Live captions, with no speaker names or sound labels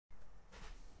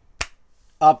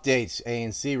Updates,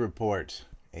 ANC Report,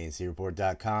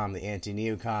 ANCreport.com, the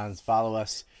anti-neocons. Follow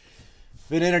us.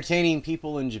 Been entertaining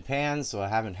people in Japan, so I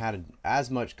haven't had as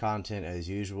much content as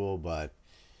usual, but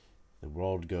the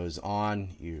world goes on.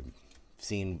 You've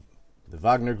seen the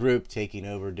Wagner Group taking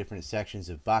over different sections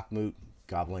of Bakhmut,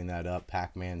 gobbling that up,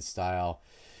 Pac-Man style.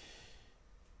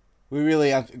 We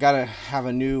really have got to have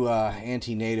a new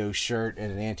anti-NATO shirt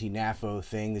and an anti-NAFO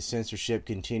thing. The censorship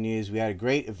continues. We had a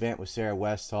great event with Sarah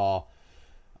Westall.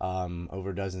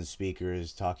 Over a dozen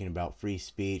speakers talking about free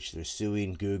speech. They're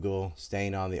suing Google,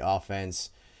 staying on the offense.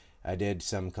 I did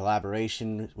some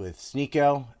collaboration with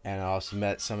Sneako, and I also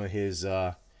met some of his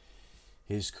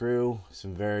crew.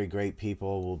 Some very great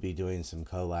people. We'll be doing some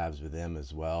collabs with them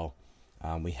as well.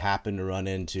 We happened to run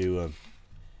into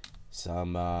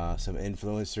some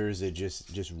influencers that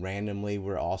just randomly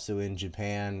were also in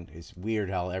Japan. It's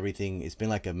weird how everything, it's been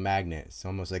like a magnet. It's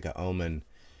almost like an omen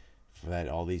that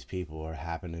all these people are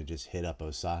happen to just hit up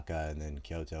Osaka and then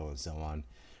Kyoto and so on.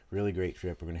 Really great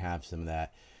trip. We're going to have some of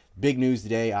that. Big news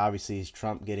today, obviously, is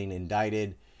Trump getting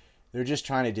indicted. They're just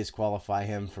trying to disqualify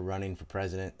him for running for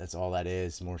president. That's all that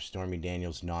is. More Stormy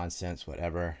Daniels nonsense,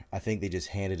 whatever. I think they just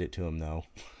handed it to him, though.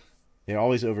 They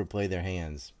always overplay their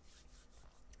hands.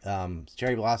 It's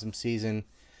cherry blossom season,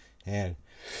 and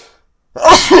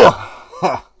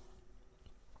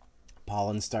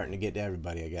pollen's starting to get to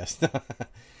everybody, I guess.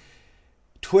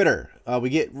 Twitter. We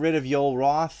get rid of Yoel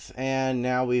Roth, and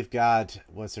now we've got,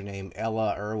 what's her name,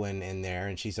 Ella Irwin in there,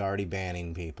 and she's already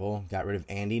banning people. Got rid of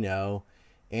Andy Ngo.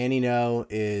 Andy Ngo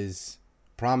is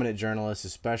a prominent journalist,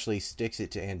 especially sticks it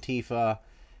to Antifa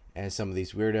and some of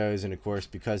these weirdos. And, of course,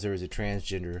 because there was a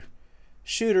transgender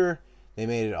shooter, they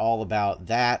made it all about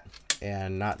that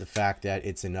and not the fact that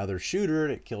it's another shooter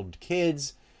that killed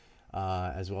kids,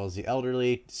 as well as the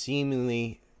elderly,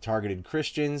 seemingly targeted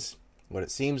Christians. What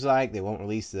it seems like, they won't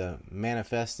release the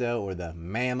manifesto or the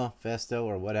Mamma-festo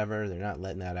or whatever. They're not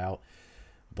letting that out.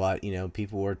 But,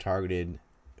 people were targeted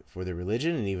for their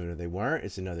religion, and even if they weren't,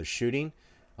 it's another shooting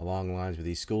along the lines with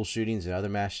these school shootings and other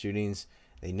mass shootings.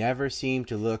 They never seem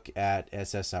to look at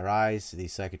SSRIs,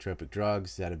 these psychotropic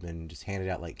drugs that have been just handed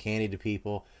out like candy to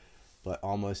people. But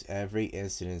almost every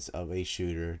incidence of a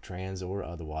shooter, trans or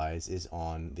otherwise, is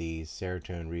on these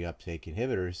serotonin reuptake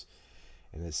inhibitors.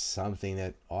 And it's something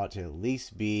that ought to at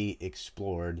least be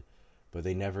explored, but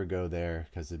they never go there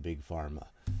because of big pharma.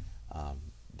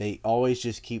 They always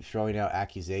just keep throwing out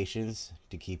accusations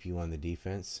to keep you on the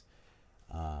defense.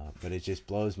 But it just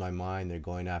blows my mind they're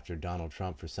going after Donald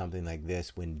Trump for something like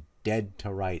this when dead to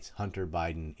rights Hunter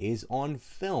Biden is on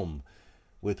film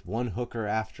with one hooker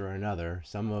after another,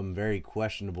 some of them very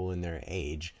questionable in their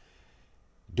age,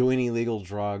 doing illegal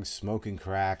drugs, smoking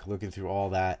crack, looking through all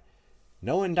that.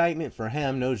 No indictment for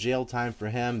him, no jail time for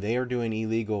him. They are doing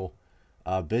illegal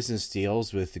business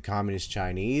deals with the communist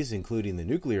Chinese, including the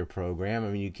nuclear program. I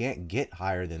mean, you can't get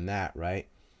higher than that, right?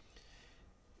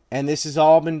 And this has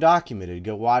all been documented.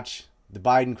 Go watch the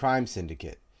Biden crime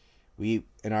syndicate. In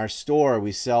our store,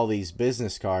 we sell these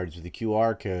business cards with a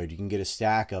QR code. You can get a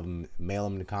stack of them, mail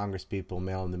them to Congress people,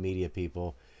 mail them to media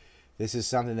people. This is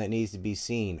something that needs to be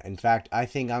seen. In fact, I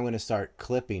think I'm going to start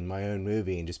clipping my own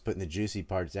movie and just putting the juicy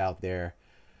parts out there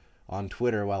on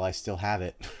Twitter while I still have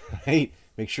it. Right?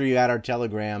 Make sure you add our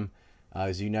Telegram,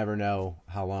 as you never know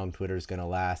how long Twitter is going to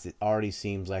last. It already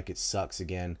seems like it sucks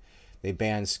again. They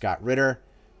banned Scott Ritter.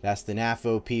 That's the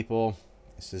NAFO people.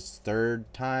 It's his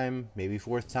third time, maybe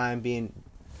fourth time being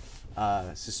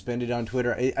suspended on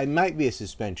Twitter. It might be a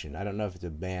suspension. I don't know if it's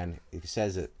a ban. It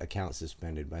says it account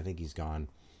suspended, but I think he's gone.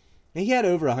 And he had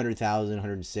over 100,000,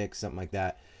 106, something like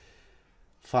that,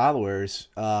 followers.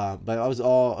 But I was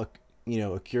all,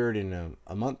 occurred in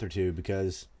a month or two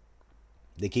because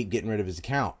they keep getting rid of his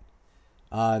account.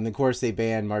 And of course, they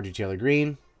banned Marjorie Taylor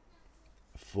Greene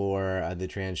for the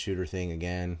trans shooter thing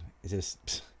again. It's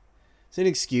an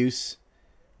excuse,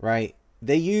 right?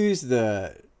 They use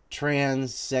the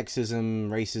trans, sexism,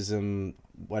 racism,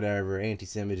 whatever,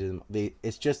 anti-Semitism.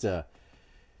 It's just a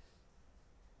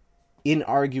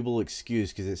inarguable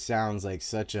excuse because it sounds like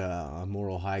such a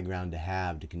moral high ground to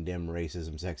have to condemn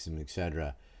racism, sexism,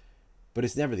 etc. But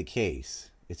it's never the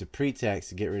case. It's a pretext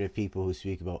to get rid of people who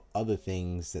speak about other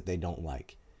things that they don't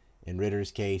like. In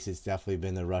Ritter's case, it's definitely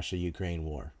been the Russia-Ukraine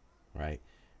war, right?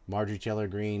 Marjorie Taylor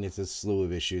Greene, it's a slew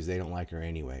of issues. They don't like her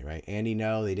anyway, right? Andy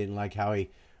Ngo, they didn't like how he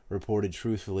reported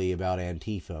truthfully about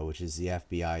Antifa, which is the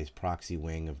FBI's proxy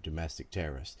wing of domestic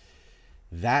terrorists.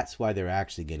 That's why they're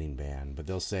actually getting banned. But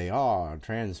they'll say,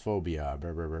 transphobia,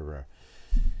 blah, blah, blah, blah.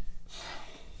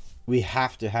 We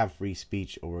have to have free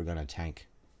speech or we're going to tank.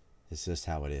 It's just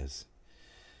how it is.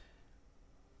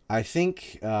 I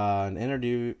think an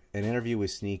interview with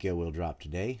Sneako will drop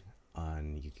today.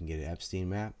 You can get an Epstein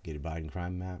map, get a Biden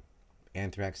crime map,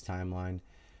 anthrax timeline.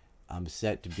 I'm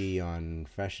set to be on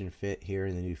Fresh and Fit here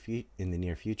in the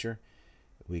near future.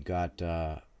 We got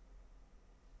a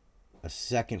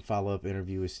second follow-up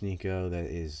interview with Sneako that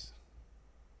is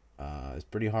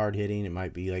pretty hard hitting. It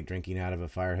might be like drinking out of a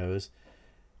fire hose,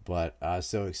 but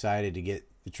so excited to get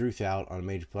the truth out on a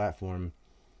major platform.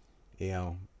 You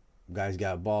know, guys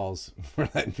got balls for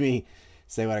letting me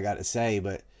say what I got to say.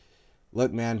 But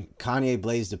look, man, Kanye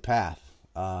blazed a path,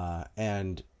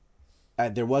 and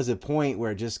there was a point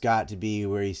where it just got to be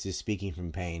where he's just speaking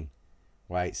from pain,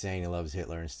 right? Saying he loves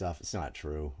Hitler and stuff. It's not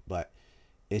true, but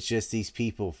it's just these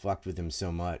people fucked with him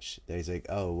so much that he's like,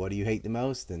 oh, what do you hate the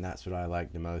most? And that's what I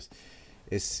like the most.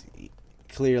 It's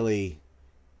clearly,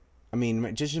 I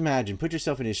mean, just imagine, put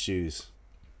yourself in his shoes.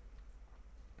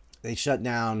 They shut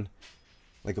down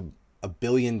like $1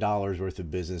 billion worth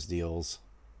of business deals,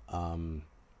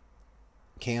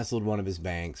 canceled one of his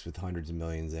banks with hundreds of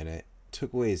millions in it,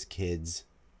 took away his kids,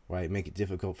 right? Make it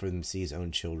difficult for them to see his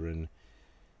own children.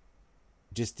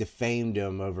 Just defamed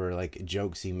him over like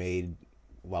jokes he made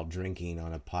while drinking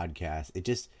on a podcast. It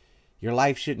just, your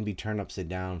life shouldn't be turned upside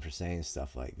down for saying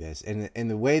stuff like this. And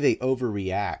the way they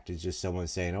overreact is just someone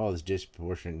saying, oh, there's a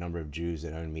disproportionate number of Jews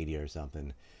that own media or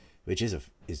something, which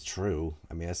is true.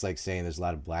 I mean, that's like saying there's a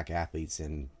lot of black athletes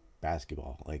in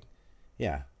basketball. Like,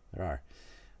 yeah, there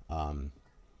are.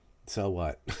 So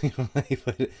what?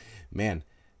 But, man,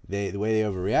 the way they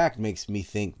overreact makes me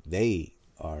think they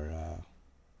are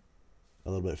a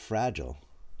little bit fragile,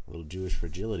 a little Jewish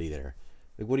fragility there.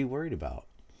 Like, what are you worried about?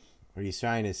 Are you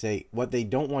trying to say what they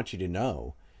don't want you to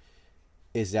know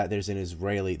is that there's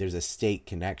a state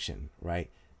connection, right?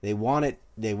 They want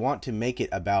to make it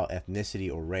about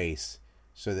ethnicity or race,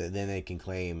 so that then they can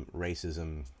claim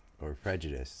racism or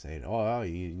prejudice, saying, "Oh,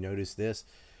 you notice this."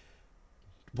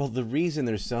 Well, the reason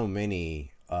there's so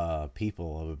many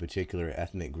people of a particular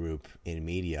ethnic group in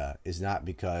media is not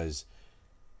because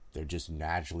they're just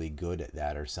naturally good at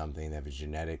that or something. They have a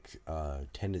genetic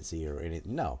tendency or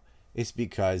anything. No, it's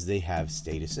because they have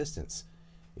state assistance.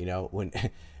 You know,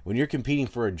 when you're competing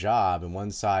for a job and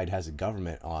one side has a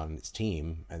government on its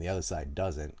team and the other side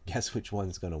doesn't, guess which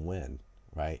one's going to win,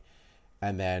 right?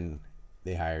 And then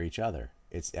they hire each other.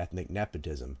 It's ethnic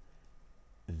nepotism.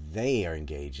 They are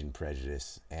engaged in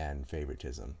prejudice and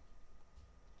favoritism.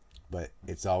 But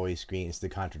it's always it's the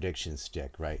contradiction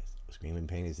stick, right? Scream in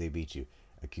pain as they beat you.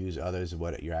 Accuse others of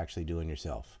what you're actually doing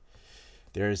yourself.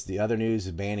 There's the other news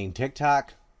of banning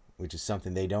TikTok, which is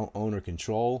something they don't own or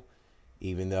control,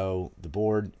 even though the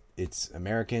board, it's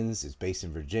Americans, it's based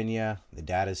in Virginia. The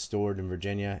data is stored in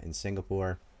Virginia and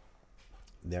Singapore.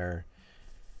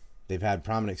 They've had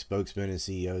prominent spokesmen and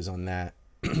CEOs on that,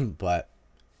 but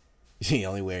the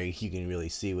only way you can really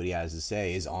see what he has to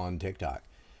say is on TikTok.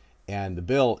 And the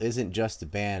bill isn't just to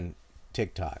ban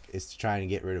TikTok. It's trying to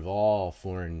get rid of all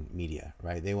foreign media,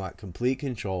 right? They want complete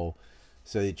control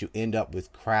so that you end up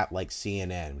with crap like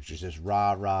CNN, which is just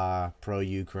rah-rah,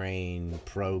 pro-Ukraine,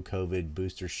 pro-COVID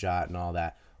booster shot and all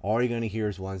that. All you're going to hear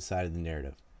is one side of the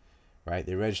narrative, right?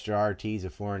 They register RT as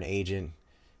a foreign agent,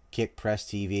 kick Press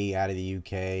TV out of the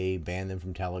UK, ban them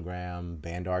from Telegram,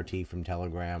 banned RT from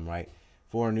Telegram, right?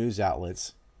 Foreign news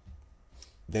outlets,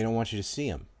 they don't want you to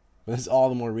see them. But that's all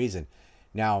the more reason.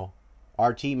 Now,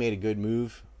 RT made a good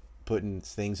move putting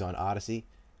things on Odyssey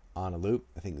on a loop.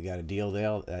 I think they got a deal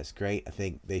there. That's great. I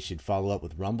think they should follow up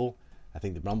with Rumble. I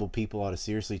think the Rumble people ought to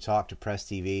seriously talk to Press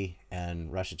TV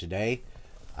and Russia Today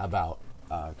about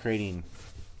creating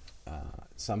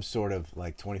some sort of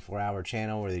like 24-hour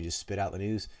channel where they just spit out the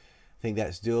news. I think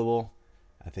that's doable.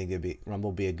 I think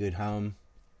Rumble be a good home.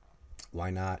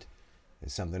 Why not?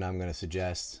 It's something I'm going to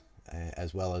suggest,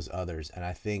 as well as others. And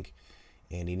I think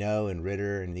Andy No and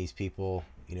Ritter and these people,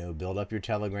 build up your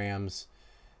telegrams.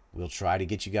 We'll try to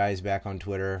get you guys back on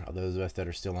Twitter, those of us that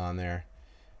are still on there.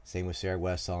 Same with Sarah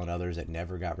Westall and others that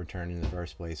never got returned in the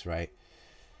first place, right?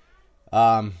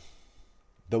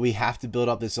 But we have to build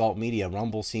up this alt media.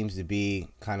 Rumble seems to be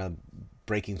kind of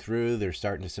breaking through. They're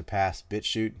starting to surpass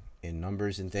BitChute in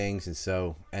numbers and things.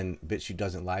 And BitChute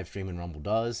doesn't live stream and Rumble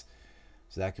does.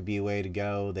 So that could be a way to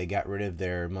go. They got rid of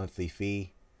their monthly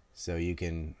fee, so you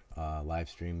can live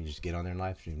stream. You just get on there and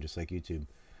live stream, just like YouTube.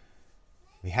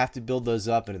 We have to build those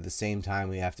up, and at the same time,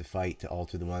 we have to fight to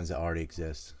alter the ones that already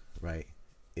exist, right?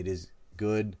 It is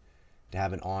good to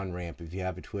have an on-ramp. If you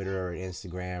have a Twitter or an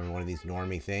Instagram or one of these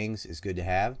normie things, it's good to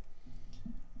have.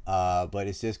 But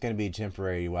it's just going to be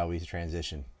temporary while we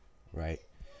transition, right?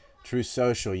 True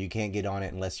Social, you can't get on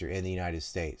it unless you're in the United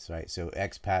States, right? So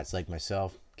expats like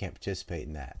myself can't participate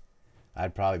in that.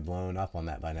 I'd probably blown up on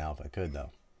that by now if I could,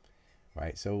 though.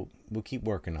 Right? So we'll keep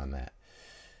working on that.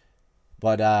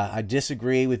 But I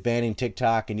disagree with banning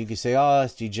TikTok, and you can say, oh,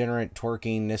 it's degenerate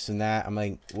twerking, this and that. I'm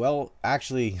like, well,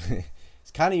 actually,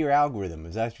 it's kind of your algorithm.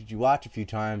 If that's what you watch a few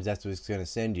times, that's what it's going to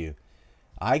send you.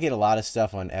 I get a lot of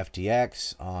stuff on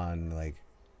FTX, on like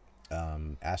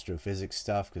astrophysics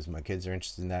stuff, because my kids are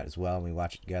interested in that as well, and we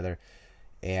watch it together.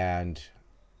 And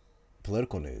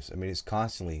political news. I mean, it's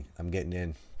constantly, I'm getting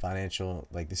in financial,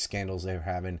 like the scandals they're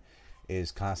having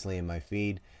is constantly in my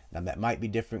feed. Now, that might be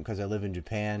different because I live in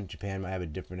Japan. Japan might have a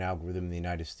different algorithm than the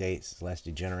United States. It's less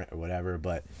degenerate or whatever.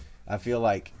 But I feel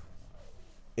like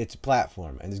it's a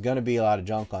platform. And there's going to be a lot of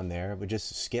junk on there. But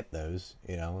just skip those,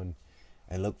 and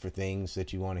look for things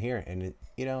that you want to hear. And,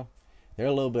 they're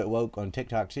a little bit woke on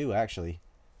TikTok too, actually.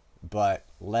 But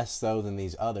less so than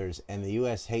these others. And the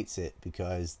U.S. hates it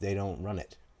because they don't run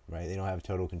it, right? They don't have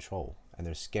total control. And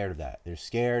they're scared of that. They're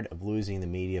scared of losing the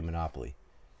media monopoly,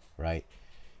 right?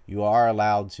 You are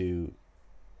allowed to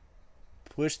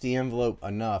push the envelope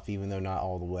enough, even though not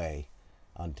all the way,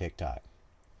 on TikTok.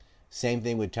 Same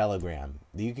thing with Telegram.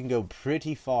 You can go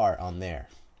pretty far on there.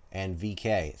 And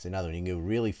VK is another one. You can go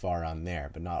really far on there,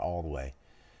 but not all the way.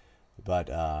 But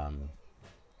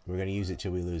we're going to use it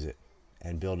till we lose it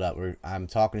and build up. I'm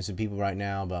talking to some people right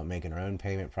now about making our own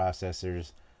payment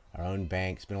processors, our own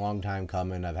bank. It's been a long time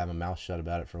coming. I've had my mouth shut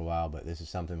about it for a while, but this is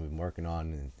something we've been working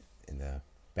on in the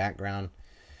background,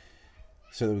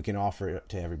 so that we can offer it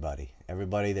to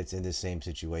everybody that's in the same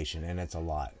situation. And it's a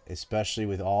lot, especially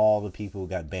with all the people who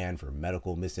got banned for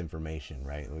medical misinformation,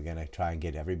 right? We're going to try and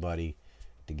get everybody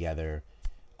together.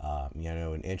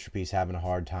 And Entropy's having a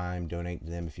hard time. Donate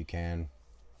to them if you can.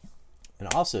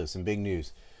 And also some big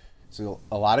news. So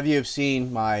a lot of you have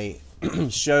seen my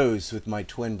shows with my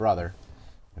twin brother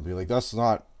and be like, that's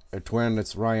not a twin,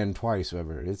 it's Ryan twice,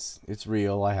 whatever. It's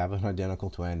real. I have an identical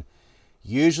twin.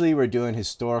 Usually we're doing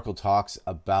historical talks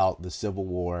about the Civil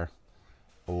War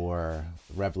or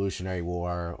Revolutionary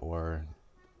War or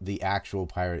the actual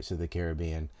Pirates of the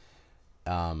Caribbean,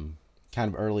 kind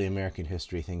of early American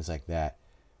history, things like that.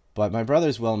 But my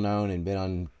brother's well known and been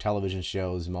on television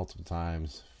shows multiple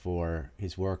times for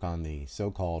his work on the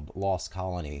so-called Lost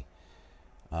Colony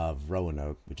of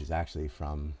Roanoke, which is actually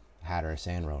from Hatteras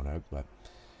and Roanoke.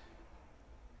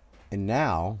 And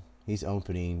now he's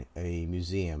opening a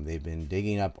museum. They've been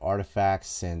digging up artifacts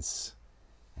since,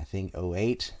 I think,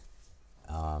 2008.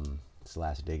 It's the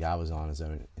last dig I was on is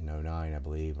in 2009, I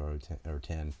believe, or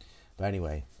 10. But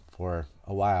anyway, for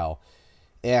a while.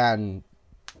 And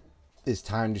it's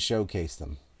time to showcase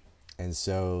them. And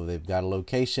so they've got a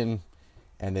location,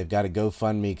 and they've got a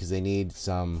GoFundMe because they need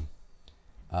some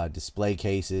display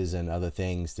cases and other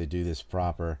things to do this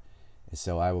proper. And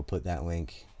so I will put that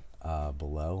link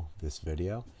below this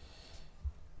video.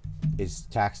 It's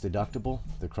tax deductible,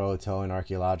 the Croatoan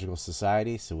Archaeological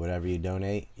Society, so whatever you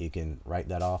donate, you can write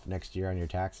that off next year on your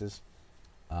taxes.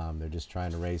 They're just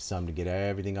trying to raise some to get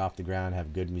everything off the ground, have a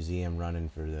good museum running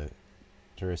for the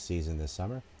tourist season this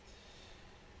summer.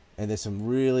 And there's some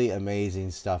really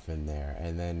amazing stuff in there.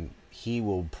 And then he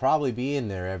will probably be in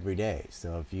there every day.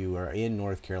 So if you are in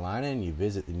North Carolina and you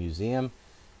visit the museum,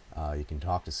 you can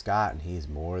talk to Scott, and he's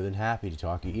more than happy to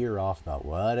talk your ear off about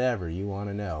whatever you want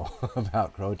to know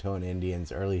about Croatoan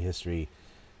Indians, early history,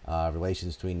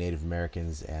 relations between Native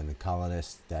Americans and the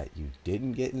colonists that you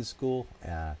didn't get in school,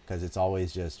 because it's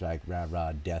always just like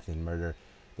rah, death and murder.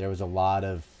 There was a lot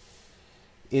of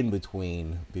in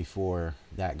between before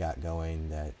that got going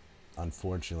that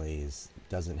unfortunately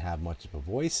doesn't have much of a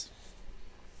voice.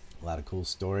 A lot of cool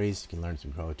stories. You can learn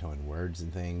some Croatoan words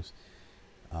and things.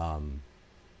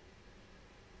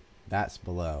 That's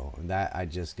below, and that I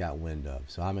just got wind of.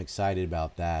 So I'm excited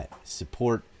about that.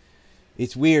 Support.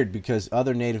 It's weird because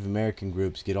other Native American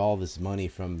groups get all this money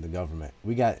from the government.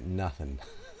 We got nothing.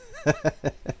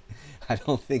 I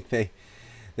don't think they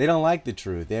don't like the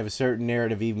truth. They have a certain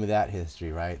narrative even with that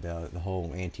history, right? The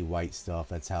whole anti-white stuff,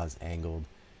 that's how it's angled.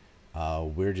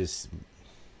 We're just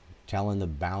telling the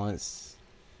balanced,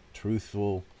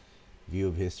 truthful view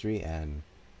of history and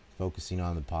focusing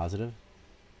on the positive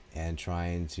and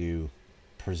trying to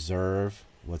preserve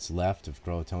what's left of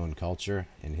Croatoan culture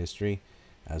and history,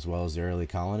 as well as the early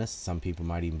colonists. Some people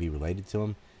might even be related to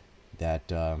them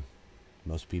that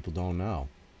most people don't know.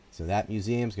 So that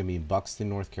museum's going to be in Buxton,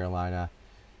 North Carolina.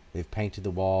 They've painted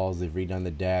the walls, they've redone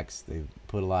the decks, they've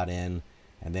put a lot in,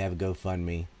 and they have a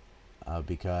GoFundMe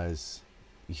because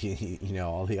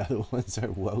all the other ones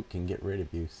are woke and get rid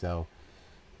of you. So,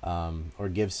 or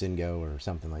give Singo or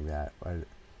something like that.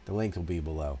 The link will be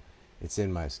below. It's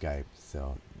in my Skype,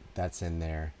 so that's in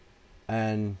there.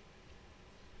 And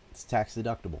it's tax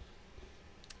deductible.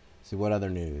 So what other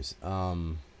news?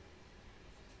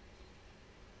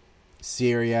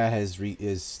 Syria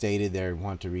is stated they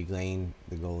want to regain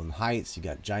the Golan Heights. You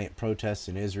got giant protests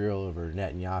in Israel over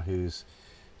Netanyahu's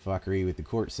fuckery with the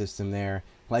court system there.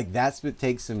 Like, that's what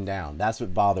takes them down. That's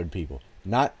what bothered people.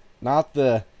 Not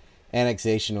the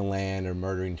annexation of land or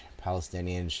murdering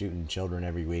Palestinians, shooting children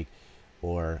every week,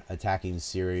 or attacking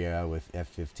Syria with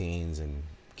F-15s and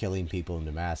killing people in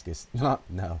Damascus.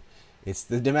 No. It's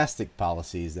the domestic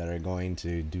policies that are going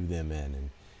to do them in. And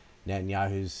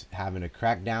Netanyahu's having to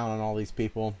crack down on all these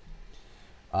people.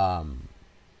 Man,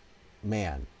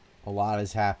 a lot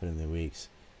has happened in the weeks.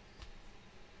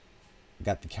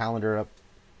 Got the calendar up.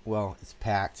 Well, it's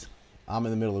packed. I'm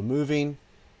in the middle of moving.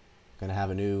 Gonna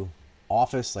have a new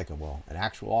office, an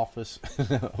actual office,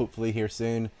 hopefully here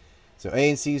soon. So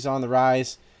ANC's on the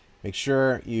rise. Make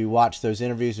sure you watch those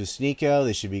interviews with Sneako.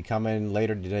 They should be coming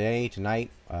later today, tonight,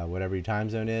 whatever your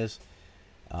time zone is.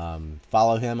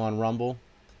 Follow him on Rumble.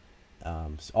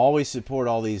 Always support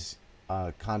all these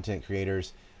content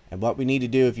creators. And what we need to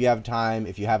do, if you have time,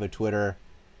 if you have a Twitter,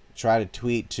 try to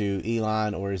tweet to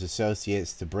Elon or his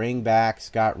associates to bring back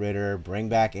Scott Ritter, bring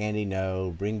back Andy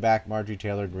No, bring back Marjorie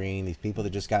Taylor Greene, these people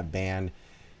that just got banned.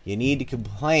 You need to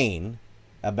complain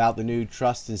about the new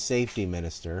Trust and Safety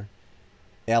Minister,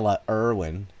 Ella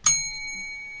Irwin.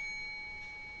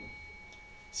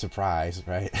 Surprise,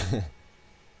 right?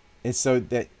 And so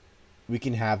that we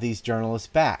can have these journalists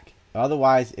back.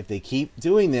 Otherwise, if they keep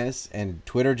doing this and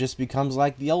Twitter just becomes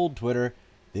like the old Twitter,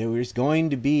 there's going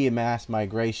to be a mass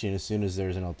migration as soon as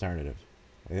there's an alternative.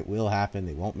 It will happen.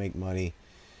 They won't make money.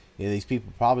 These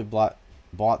people probably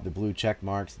bought the blue check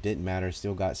marks. It didn't matter.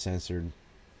 Still got censored.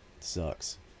 It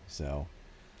sucks. So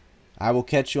I will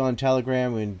catch you on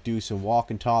Telegram and do some walk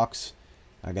and talks.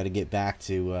 I got to get back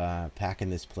to packing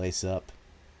this place up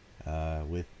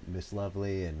with Miss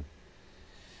Lovely, and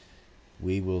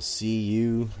we will see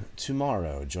you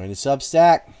tomorrow. Join the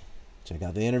Substack. Check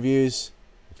out the interviews.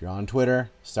 If you're on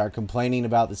Twitter, start complaining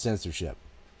about the censorship.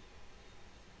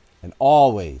 And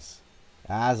always,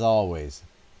 as always,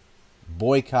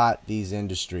 boycott these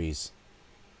industries.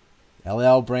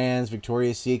 LL Brands,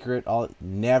 Victoria's Secret,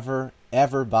 never,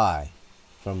 ever buy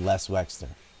from Les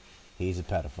Wexner. He's a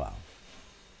pedophile.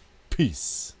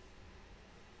 Peace.